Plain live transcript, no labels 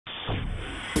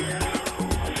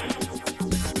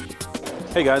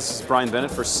Hey guys, this is Brian Bennett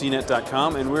for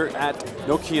CNET.com, and we're at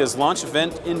Nokia's launch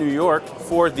event in New York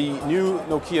for the new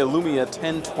Nokia Lumia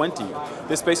 1020.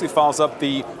 This basically follows up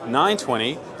the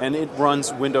 920, and it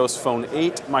runs Windows Phone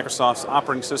 8, Microsoft's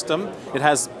operating system. It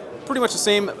has pretty much the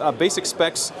same basic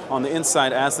specs on the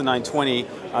inside as the 920.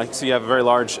 So you have a very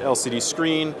large LCD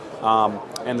screen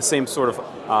and the same sort of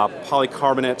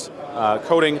polycarbonate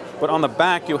coating, but on the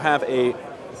back you have a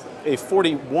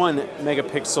 41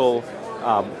 megapixel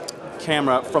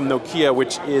camera from Nokia,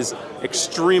 which is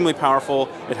extremely powerful.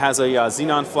 It has a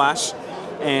Zenon flash,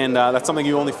 and that's something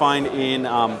you only find in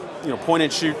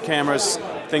point-and-shoot cameras,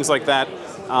 things like that.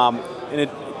 And it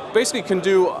basically can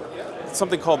do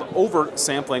something called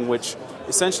oversampling, which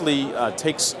essentially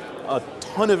takes a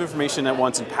ton of information at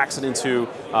once and packs it into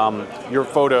your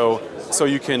photo, so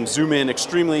you can zoom in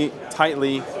extremely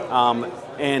tightly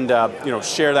and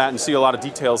share that and see a lot of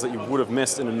details that you would have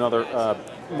missed in another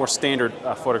more standard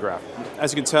photograph.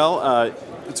 As you can tell,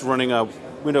 it's running a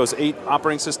Windows 8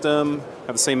 operating system,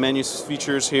 have the same menu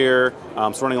features here.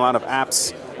 It's running a lot of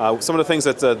apps. Some of the things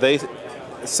that they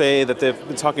say that they've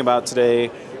been talking about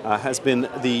today has been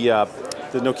the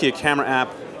Nokia camera app,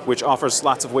 which offers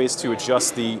lots of ways to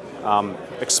adjust the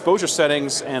exposure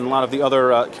settings and a lot of the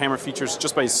other camera features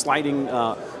just by sliding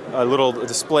a little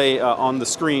display on the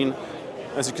screen.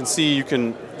 As you can see, you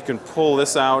can pull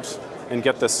this out and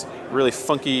get this really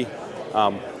funky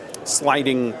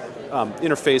sliding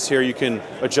interface here. You can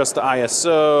adjust the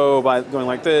ISO by going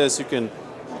like this. You can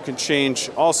change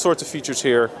all sorts of features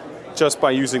here just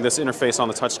by using this interface on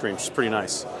the touchscreen, which is pretty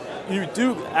nice. You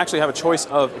do actually have a choice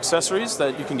of accessories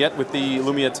that you can get with the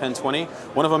Lumia 1020.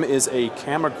 One of them is a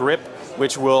camera grip,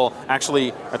 which will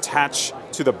actually attach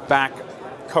to the back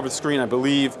covered screen, I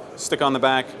believe, stick on the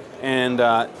back, and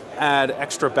add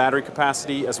extra battery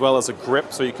capacity as well as a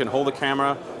grip so you can hold the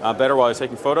camera better while you're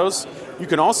taking photos. You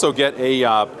can also get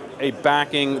a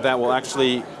backing that will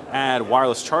actually add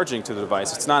wireless charging to the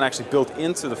device. It's not actually built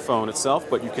into the phone itself,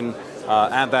 but you can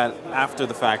add that after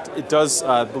the fact. It does,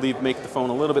 I believe, make the phone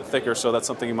a little bit thicker, so that's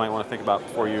something you might want to think about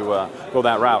before you go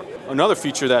that route. Another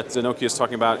feature that Nokia is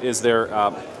talking about is their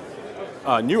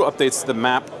new updates to the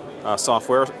map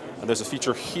software. There's a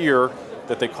feature here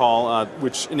that they call,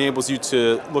 which enables you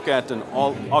to look at an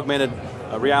augmented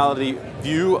reality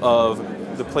view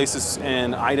of the places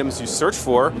and items you search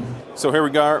for. So here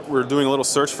we are, we're doing a little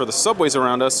search for the subways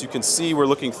around us. You can see we're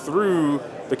looking through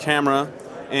the camera,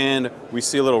 and we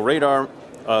see a little radar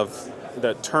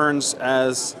that turns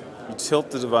as you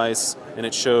tilt the device, and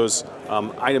it shows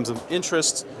items of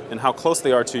interest and how close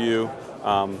they are to you.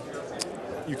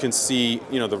 You can see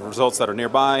the results that are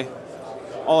nearby.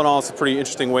 All in all, it's a pretty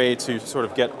interesting way to sort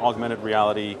of get augmented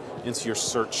reality into your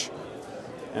search,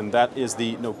 and that is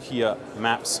the Nokia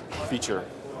Maps feature.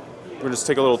 We're going to just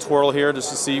take a little twirl here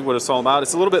just to see what it's all about.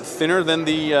 It's a little bit thinner than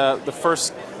the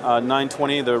first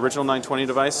 920, the original 920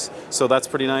 device, so that's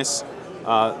pretty nice.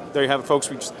 There you have it, folks.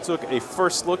 We just took a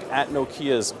first look at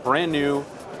Nokia's brand new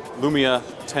Lumia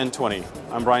 1020.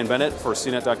 I'm Brian Bennett for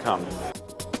CNET.com.